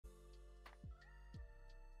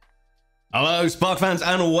Hello Spark fans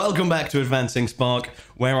and welcome back to Advancing Spark,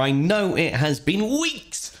 where I know it has been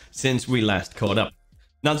weeks since we last caught up.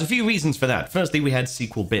 Now there's a few reasons for that. Firstly, we had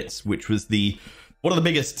SQL Bits, which was one of the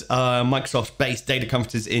biggest Microsoft-based data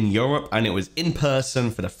conferences in Europe, and it was in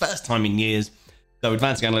person for the first time in years. So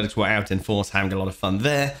Advancing Analytics were out in force, having a lot of fun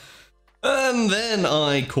there. And then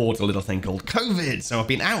I caught a little thing called COVID, so I've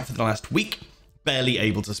been out for the last week, barely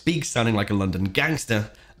able to speak, sounding like a London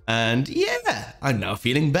gangster. And yeah, I'm now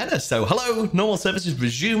feeling better. So hello, normal services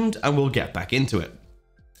resumed and we'll get back into it.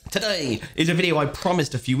 Today is a video I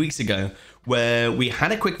promised a few weeks ago where we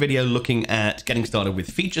had a quick video looking at getting started with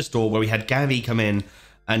Featurestore, where we had Gavi come in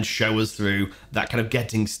and show us through that kind of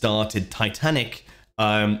getting started Titanic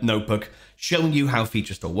notebook, showing you how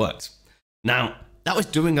Featurestore works. Now, that was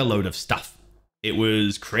doing a load of stuff. It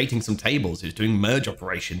was creating some tables, it was doing merge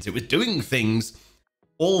operations, it was doing things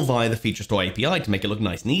all via the Featurestore API to make it look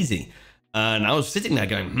nice and easy. And I was sitting there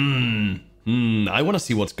going, I want to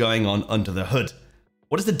see what's going on under the hood.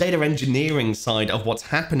 What is the data engineering side of what's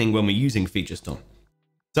happening when we're using Featurestore?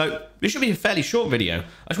 So this should be a fairly short video.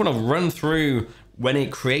 I just want to run through when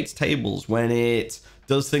it creates tables, when it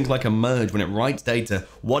does things like a merge, when it writes data,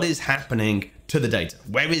 what is happening to the data?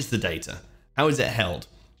 Where is the data? How is it held?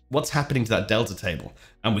 What's happening to that Delta table?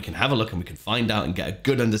 And we can have a look and we can find out and get a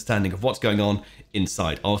good understanding of what's going on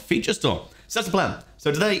inside of Featurestore. So that's the plan.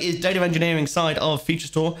 So today is data engineering side of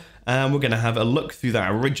Featurestore, and we're going to have a look through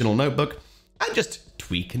that original notebook and just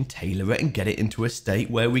tweak and tailor it and get it into a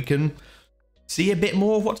state where we can see a bit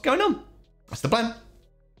more of what's going on. That's the plan.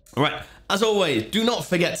 All right. As always, do not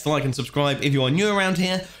forget to like and subscribe if you are new around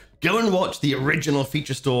here. Go and watch the original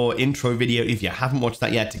Featurestore intro video if you haven't watched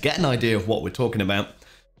that yet to get an idea of what we're talking about.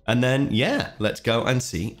 And then, yeah, let's go and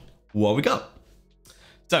see what we got.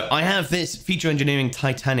 So I have this feature engineering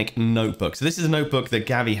Titanic notebook. So this is a notebook that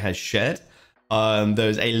Gavi has shared.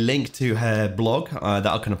 There's a link to her blog that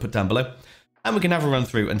I'll kind of put down below. And we can have a run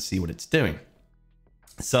through and see what it's doing.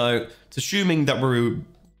 So it's assuming that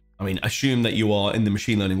assume that you are in the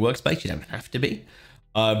machine learning workspace. You don't have to be.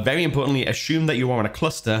 Very importantly, assume that you are on a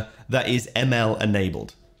cluster that is ML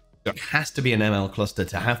enabled. So it has to be an ML cluster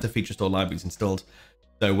to have the Featurestore libraries installed.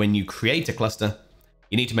 So when you create a cluster,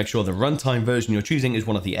 you need to make sure the runtime version you're choosing is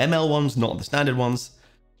one of the ML ones, not the standard ones,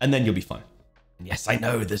 and then you'll be fine. And yes, I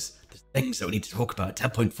know there's things that we need to talk about.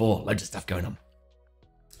 10.4, loads of stuff going on.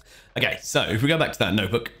 Okay, so if we go back to that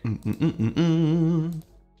notebook,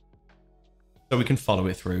 so we can follow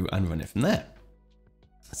it through and run it from there.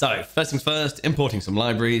 So first things first, importing some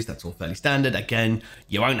libraries. That's all fairly standard. Again,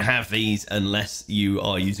 you won't have these unless you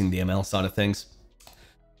are using the ML side of things.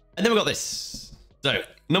 And then we've got this. So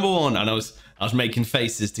number one, and I was making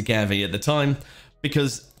faces to Gavi at the time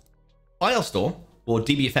because file store or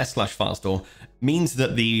dbfs/file store means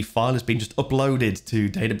that the file has been just uploaded to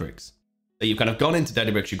Databricks. So you've kind of gone into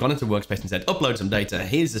Databricks, you've gone into Workspace and said, upload some data.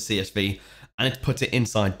 Here's the CSV, and it's put it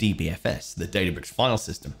inside dbfs, the Databricks file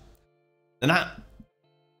system. And that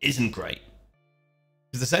isn't great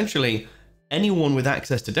because essentially anyone with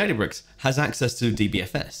access to Databricks has access to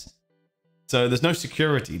dbfs. So there's no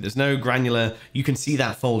security, there's no granular, you can see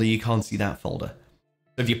that folder, you can't see that folder.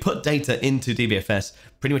 So if you put data into dbfs,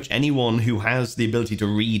 pretty much anyone who has the ability to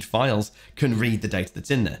read files can read the data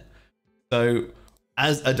that's in there. So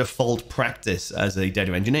as a default practice as a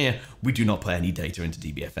data engineer, we do not put any data into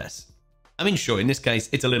dbfs. I mean, sure, in this case,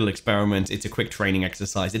 it's a little experiment, it's a quick training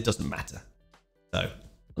exercise, it doesn't matter. So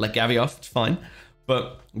let Gavi off, it's fine.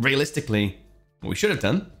 But realistically, what we should have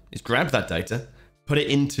done is grab that data, put it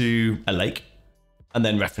into a lake, and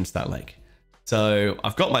then reference that lake. So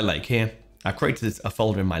I've got my lake here. I've created a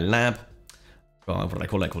folder in my lab. What do I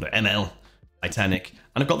call it? I called it ML, Titanic,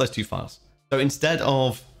 and I've got those two files. So instead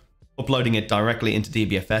of uploading it directly into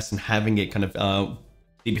dbfs and having it kind of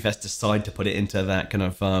dbfs decide to put it into that kind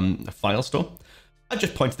of file store, I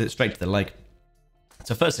just pointed it straight to the lake.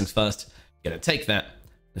 So first things first, I'm gonna take that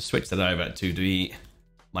and switch that over to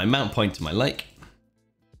my mount point to my lake.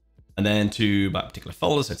 And then to that particular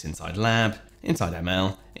folder, so it's inside lab, inside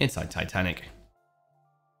ML, inside Titanic.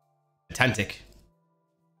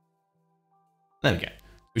 There we go.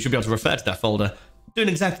 We should be able to refer to that folder, doing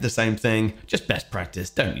exactly the same thing, just best practice.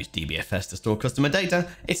 Don't use dbfs to store customer data.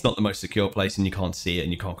 It's not the most secure place and you can't see it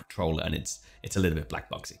and you can't control it, and it's a little bit black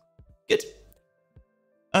boxy. Good.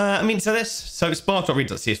 So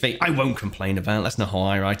spark.read.csv, I won't complain about. That's not how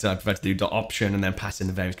I write it. I prefer to do .option and then pass in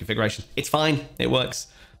the various configurations. It's fine, it works.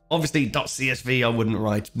 Obviously, .csv I wouldn't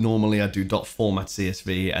write. Normally, I do .format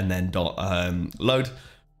CSV and then .load.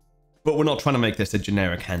 But we're not trying to make this a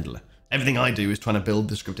generic handler. Everything I do is trying to build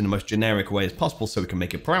the script in the most generic way as possible so we can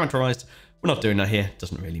make it parameterized. We're not doing that here.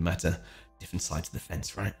 Doesn't really matter. Different sides of the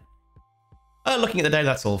fence, right? Looking at the data,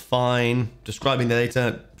 that's all fine. Describing the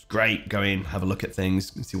data, it's great. Go in, have a look at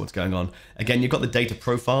things, and see what's going on. Again, you've got the data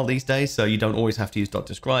profile these days, so you don't always have to use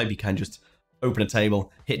 .describe. You can just open a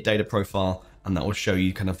table, hit data profile, and that will show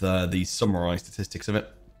you kind of the summarized statistics of it.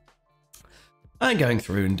 And going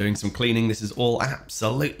through and doing some cleaning. This is all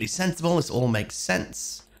absolutely sensible. This all makes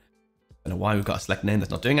sense. I don't know why we've got a select name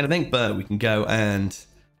that's not doing anything, but we can go and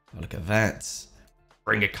have a look at that.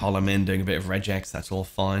 Bring a column in, doing a bit of regex, that's all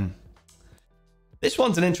fine. This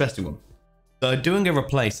one's an interesting one. So doing a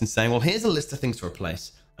replace and saying, well, here's a list of things to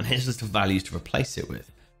replace, and here's a list of values to replace it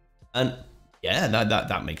with. And yeah,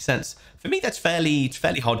 that makes sense. For me, that's fairly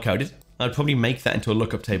hard-coded. I'd probably make that into a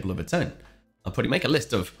lookup table of its own. I'll probably make a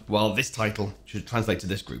list of, well, this title should translate to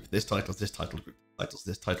this group, this title's this title group, title's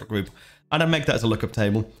this title group, and I'd make that as a lookup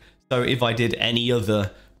table. So if I did any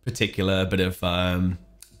other particular bit of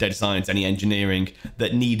data science, any engineering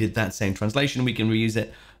that needed that same translation, we can reuse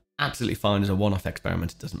it. Absolutely fine as a one-off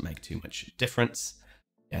experiment. It doesn't make too much difference.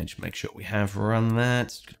 Yeah, just make sure we have run that.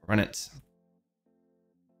 Just gonna run it.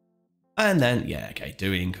 And then, yeah, okay,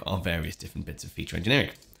 doing our various different bits of feature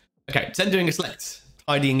engineering. Okay, so then doing a select,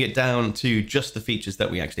 tidying it down to just the features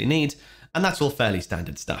that we actually need. And that's all fairly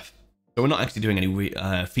standard stuff. So we're not actually doing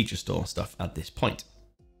any feature store stuff at this point.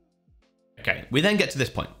 Okay, we then get to this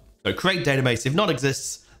point. So create database. If not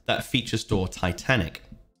exists, that feature store Titanic.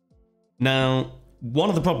 Now, one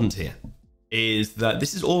of the problems here is that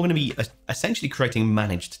this is all going to be essentially creating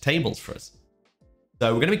managed tables for us.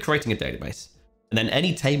 So we're going to be creating a database, and then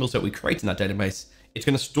any tables that we create in that database, it's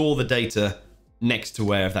going to store the data next to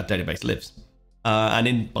where that database lives.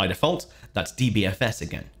 And by default, that's DBFS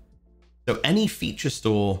again. So any feature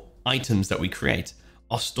store items that we create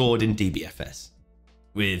are stored in DBFS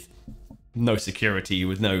with no security,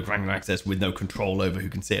 with no granular access, with no control over who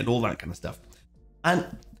can see it, all that kind of stuff. And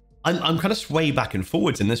I'm kind of sway back and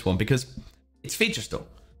forwards in this one because it's feature store.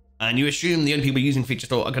 And you assume the only people using feature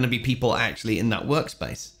store are going to be people actually in that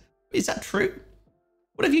workspace. Is that true?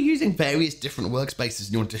 What if you're using various different workspaces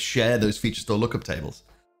and you want to share those feature store lookup tables?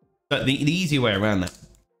 But the easy way around that,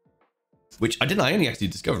 which I only actually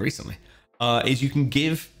discovered recently, is you can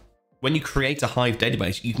give, when you create a Hive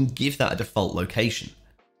database, you can give that a default location.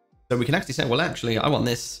 So we can actually say, well, actually, I want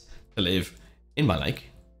this to live in my lake.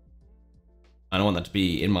 And I want that to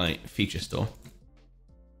be in my feature store.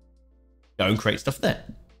 Go and create stuff there.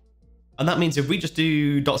 And that means if we just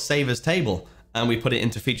do .save as table and we put it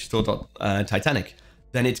into feature store Titanic,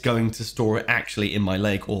 then it's going to store it actually in my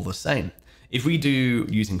lake all the same. If we do,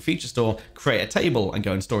 using feature store, create a table and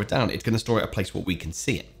go and store it down, it's going to store it at a place where we can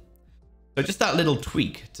see it. So just that little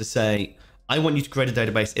tweak to say, I want you to create a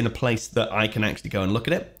database in a place that I can actually go and look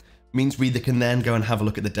at it, means we can then go and have a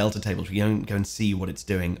look at the Delta tables. We don't go and see what it's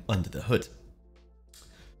doing under the hood.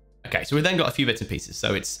 Okay, so we've then got a few bits and pieces.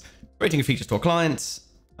 So it's creating a feature store client,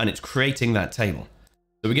 and it's creating that table.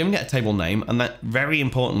 So we're giving it a table name, and that, very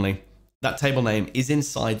importantly, that table name is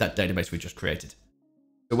inside that database we just created.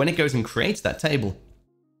 So when it goes and creates that table,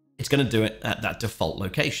 it's going to do it at that default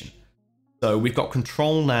location. So we've got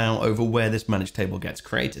control now over where this managed table gets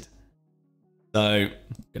created. So I'm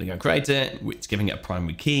going to go create it. It's giving it a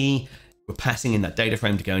primary key. We're passing in that data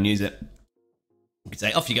frame to go and use it. We can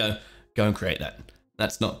say, off you go and create that.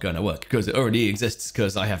 That's not going to work because it already exists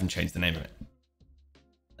because I haven't changed the name of it.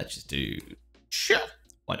 Let's just do, sure,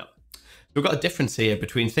 why not? We've got a difference here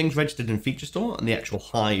between things registered in feature store and the actual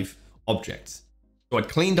Hive objects. So I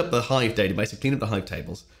cleaned up the Hive database, I cleaned up the Hive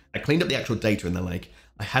tables, I cleaned up the actual data in the lake.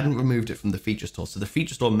 I hadn't removed it from the feature store, so the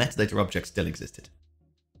feature store metadata object still existed.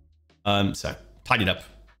 So tidied up.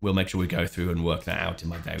 We'll make sure we go through and work that out in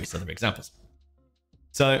my various other examples.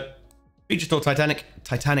 So feature store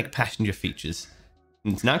Titanic passenger features.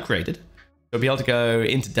 It's now created. So we'll be able to go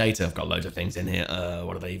into data. I've got loads of things in here.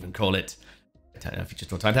 What do they even call it? Feature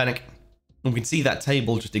store Titanic. And we can see that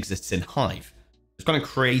table just exists in Hive. It's kind of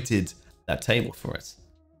created that table for us.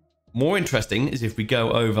 More interesting is if we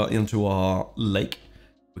go over into our lake,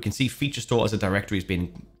 we can see feature store as a directory is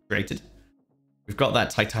being created. We've got that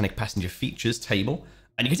Titanic passenger features table,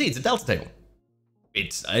 and you can see it's a Delta table.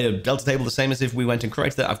 It's a Delta table the same as if we went and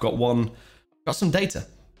created that. I've got some data.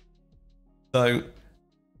 So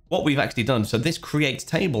what we've actually done, so this create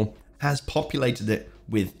table has populated it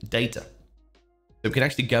with data. So we can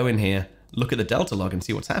actually go in here, look at the Delta log and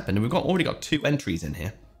see what's happened. And we've already got 2 entries in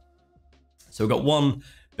here. So we've got one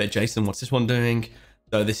bit, Jason, what's this one doing?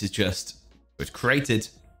 So this is just, it's created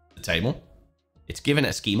the table. It's given it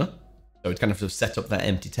a schema. So it's kind of set up that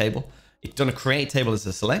empty table. It's done a create table as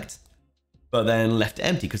a select, but then left it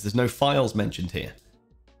empty because there's no files mentioned here.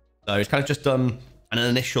 So it's kind of just done an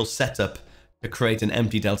initial setup to create an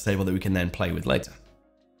empty Delta table that we can then play with later.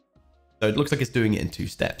 So it looks like it's doing it in 2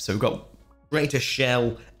 steps. So we've got create a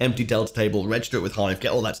shell, empty delta table, register it with Hive,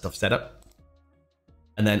 get all that stuff set up.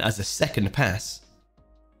 And then as a second pass,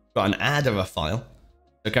 got an add of a file.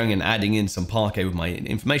 So going and adding in some Parquet with my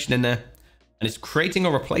information in there. And it's creating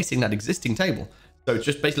or replacing that existing table. So it's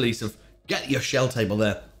just basically sort of get your shell table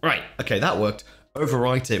there. Right, okay, that worked.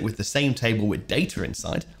 Overwrite it with the same table with data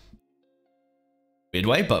inside. Weird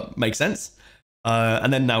way, but makes sense.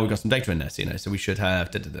 And then now we've got some data in there, so, so we should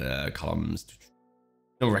have columns,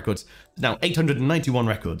 no records. Now 891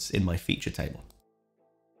 records in my feature table.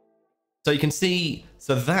 So you can see,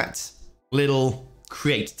 so that little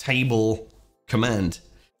create table command,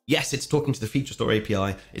 yes, it's talking to the Featurestore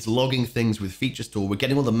API. It's logging things with Featurestore. We're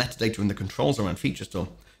getting all the metadata and the controls around Featurestore.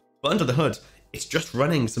 But under the hood, it's just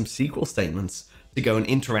running some SQL statements to go and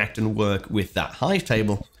interact and work with that Hive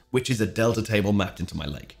table, which is a delta table mapped into my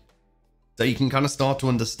lake. So you can kind of start to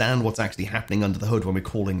understand what's actually happening under the hood when we're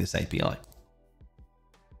calling this API.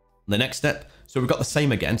 The next step, so we've got the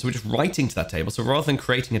same again. So we're just writing to that table. So rather than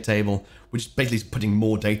creating a table, we're just basically putting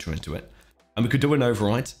more data into it. And we could do an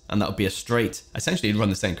overwrite, and that would be a straight, essentially it'd run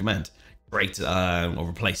the same command, create or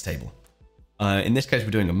replace table. In this case,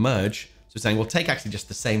 we're doing a merge. So we're saying, we'll take actually just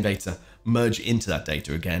the same data, merge into that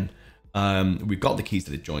data again. We've got the keys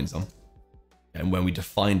that it joins on. And when we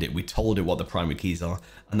defined it, we told it what the primary keys are,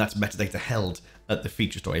 and that's metadata held at the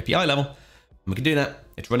Featurestore API level. And we can do that.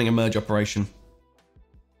 It's running a merge operation.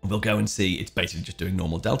 And we'll go and see it's basically just doing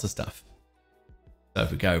normal Delta stuff. So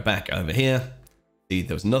if we go back over here, see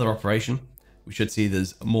there was another operation. We should see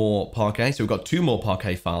there's more Parquet. So we've got 2 more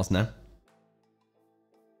Parquet files now.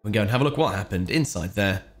 We can go and have a look what happened inside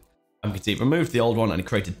there. And we can see it removed the old one and it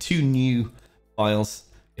created 2 new files.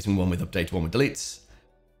 It's one with update, one with deletes.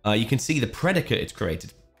 You can see the predicate it's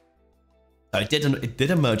created. So it did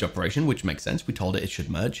a merge operation, which makes sense. We told it should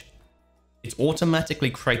merge. It's automatically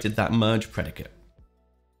created that merge predicate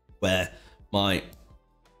where my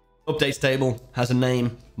updates table has a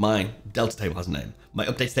name, my delta table has a name. My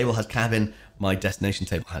updates table has cabin, my destination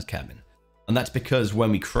table has cabin. And that's because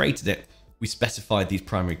when we created it, we specified these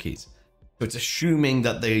primary keys. So it's assuming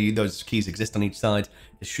that those keys exist on each side,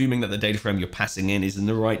 assuming that the data frame you're passing in is in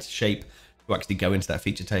the right shape to actually go into that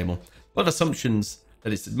feature table. A lot of assumptions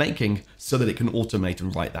that it's making so that it can automate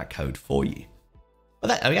and write that code for you. But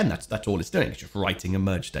that, again, that's all it's doing. It's just writing a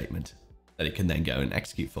merge statement that it can then go and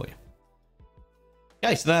execute for you.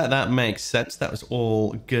 Okay, so that makes sense. That was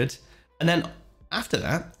all good. And then after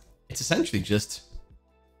that, it's essentially just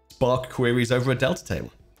Spark queries over a Delta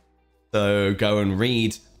table. So go and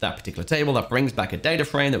read that particular table. That brings back a data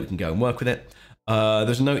frame that we can go and work with it.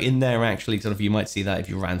 There's a note in there actually, sort of you might see that if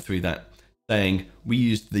you ran through that, saying we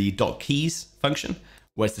used the .keys function,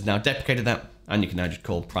 whereas it's now deprecated that, and you can now just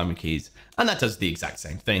call primary keys, and that does the exact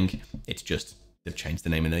same thing. It's just they've changed the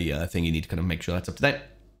name in a thing. You need to kind of make sure that's up to date.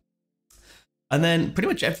 And then pretty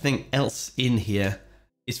much everything else in here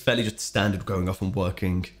is fairly just standard, going off and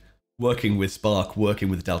working with Spark, working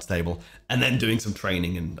with the Delta table, and then doing some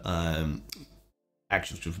training and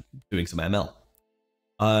actually doing some ML.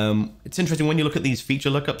 It's interesting when you look at these feature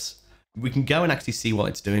lookups, we can go and actually see what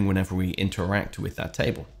it's doing whenever we interact with that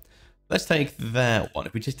table. Let's take that one.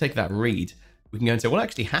 If we just take that read, we can go and say what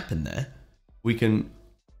actually happened there. We can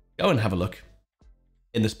go and have a look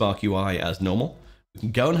in the Spark UI as normal. We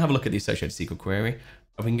can go and have a look at the associated SQL query,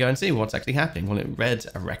 and we can go and see what's actually happening. Well, it read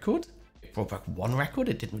a record. It brought back one record.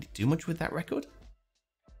 It didn't really do much with that record.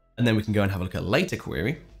 And then we can go and have a look at a later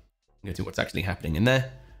query and go see what's actually happening in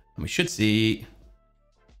there. And we should see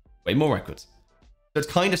way more records. So it's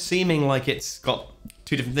kind of seeming like it's got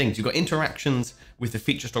 2 different things. You've got interactions with the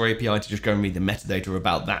Featurestore API to just go and read the metadata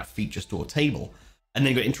about that Featurestore table. And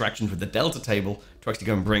then you've got interactions with the Delta table to actually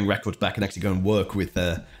go and bring records back and actually go and work with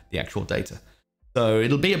the actual data. So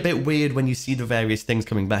it'll be a bit weird when you see the various things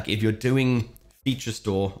coming back. If you're doing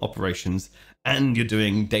Featurestore operations and you're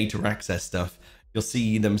doing data access stuff, you'll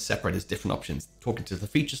see them separate as different options. Talking to the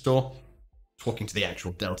Featurestore, talking to the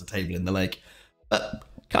actual Delta table in the lake. But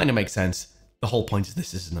kind of makes sense. The whole point is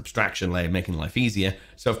this is an abstraction layer making life easier.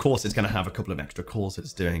 So of course it's going to have a couple of extra calls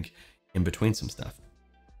it's doing in between some stuff.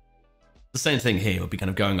 The same thing here will be kind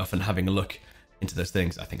of going off and having a look into those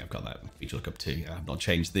things. I think I've got that feature lookup too. I've not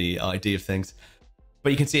changed the idea of things.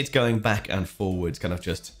 But you can see it's going back and forwards, kind of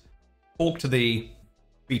just talk to the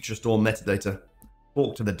Featurestore metadata,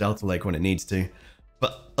 talk to the Delta Lake when it needs to.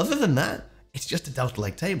 But other than that, it's just a Delta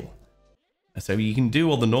Lake table. So you can do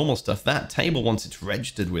all the normal stuff. That table, once it's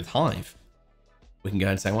registered with Hive, we can go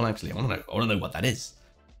and say, well, actually, I want to know what that is.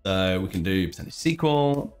 So we can do percentage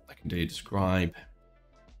SQL. I can do describe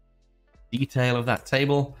detail of that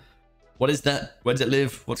table. What is that? Where does it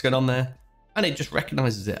live? What's going on there? and it just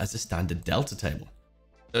recognizes it as a standard Delta table.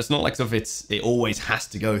 So it's not like it always has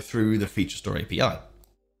to go through the Featurestore API.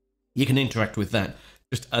 You can interact with that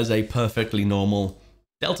just as a perfectly normal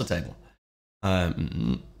Delta table.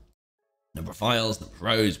 Number of files, number of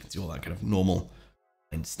rows, you can see all that kind of normal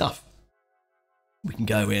and stuff. We can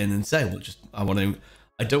go in and say, well,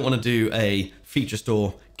 I don't want to do a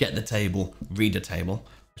Featurestore, get the table, read a table.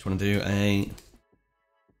 I just want to do a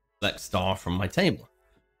select star from my table.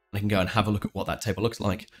 And I can go and have a look at what that table looks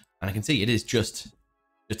like. And I can see it is just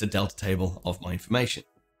a Delta table of my information.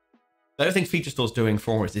 The other thing Featurestore's doing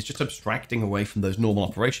for us is just abstracting away from those normal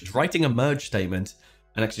operations. Writing a merge statement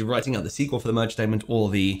and actually writing out the SQL for the merge statement or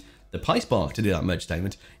the PySpark to do that merge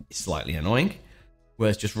statement is slightly annoying.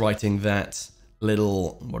 Whereas just writing that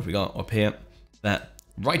little, what have we got up here? That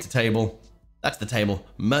write a table, that's the table,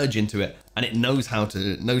 merge into it, and it knows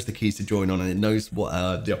knows the keys to join on, and it knows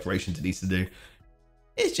what the operations it needs to do.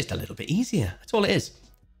 It's just a little bit easier. That's all it is.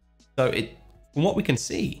 So from what we can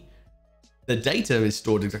see, the data is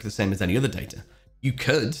stored exactly the same as any other data. You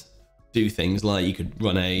could do things like you could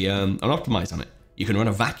run an optimize on it. You can run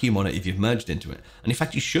a vacuum on it if you've merged into it. And in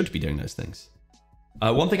fact, you should be doing those things.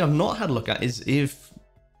 One thing I've not had a look at is if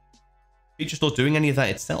Featurestore's doing any of that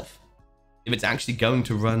itself. If it's actually going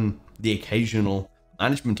to run the occasional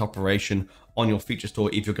management operation on your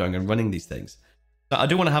Featurestore if you're going and running these things. So I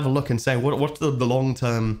do want to have a look and say, what's the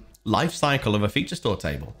long-term life cycle of a Featurestore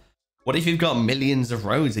table? What if you've got millions of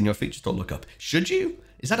rows in your Featurestore lookup? Should you?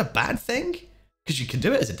 Is that a bad thing? Because you can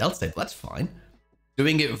do it as a Delta table, that's fine.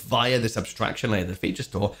 Doing it via this abstraction layer, the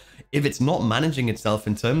Featurestore, if it's not managing itself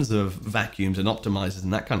in terms of vacuums and optimizers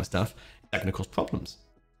and that kind of stuff, that's going to cause problems.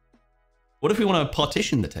 What if we want to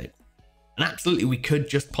partition the table? And absolutely, we could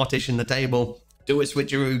just partition the table, do a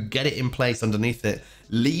switcheroo, get it in place underneath it,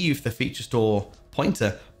 leave the Featurestore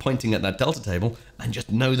pointer pointing at that Delta table, and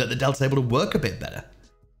just know that the Delta table will work a bit better.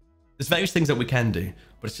 There's various things that we can do,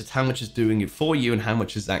 but it's just how much is doing it for you and how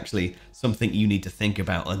much is actually something you need to think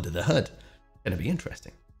about under the hood. It's going to be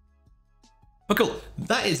interesting. But cool,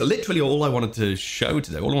 that is literally all I wanted to show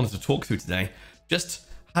today, all I wanted to talk through today. Just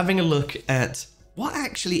having a look at what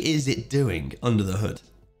actually is it doing under the hood.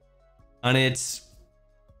 And it's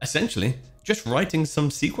essentially just writing some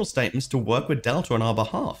SQL statements to work with Delta on our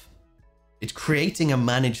behalf. It's creating a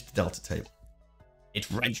managed Delta table.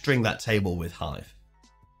 It's registering that table with Hive.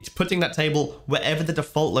 It's putting that table wherever the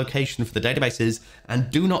default location for the database is. And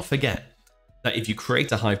do not forget that if you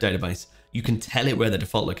create a Hive database, you can tell it where the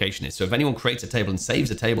default location is. So if anyone creates a table and saves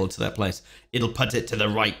a table to that place, it'll put it to the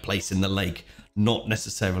right place in the lake, not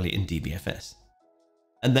necessarily in DBFS.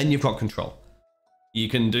 And then you've got control. You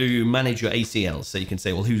can manage your ACLs. So you can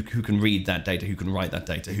say, well, who can read that data? Who can write that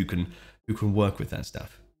data? Who can work with that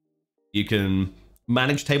stuff? You can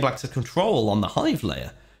manage table access control on the Hive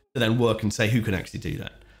layer to then work and say who can actually do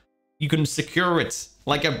that. You can secure it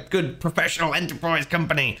like a good professional enterprise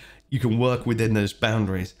company. You can work within those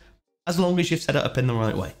boundaries as long as you've set it up in the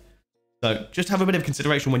right way. So just have a bit of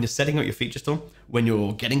consideration when you're setting up your Featurestore, when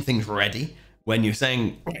you're getting things ready, when you're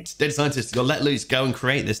saying, right, data scientists, you'll let loose, go and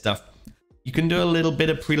create this stuff. You can do a little bit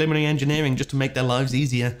of preliminary engineering just to make their lives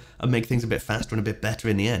easier and make things a bit faster and a bit better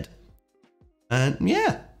in the end. And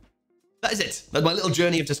yeah, that is it. That's my little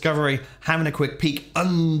journey of discovery, having a quick peek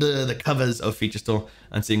under the covers of Featurestore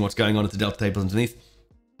and seeing what's going on at the Delta tables underneath.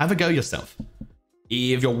 Have a go yourself.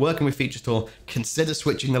 If you're working with Featurestore, consider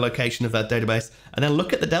switching the location of that database and then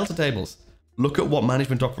look at the Delta tables. Look at what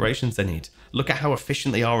management operations they need. Look at how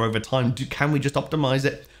efficient they are over time. Can we just optimize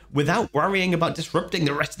it without worrying about disrupting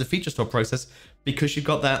the rest of the Featurestore process? Because you've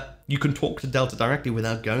got that, you can talk to Delta directly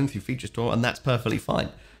without going through Featurestore, and that's perfectly fine.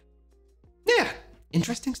 Yeah,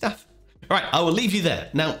 interesting stuff. All right, I will leave you there.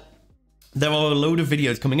 Now, there are a load of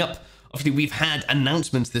videos coming up. Obviously, we've had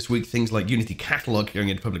announcements this week, things like Unity Catalog going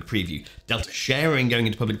into public preview, Delta sharing going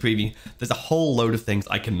into public preview. There's a whole load of things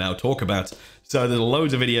I can now talk about. So there's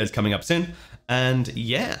loads of videos coming up soon. And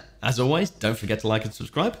yeah, as always, don't forget to like and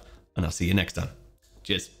subscribe, and I'll see you next time.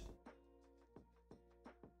 Cheers.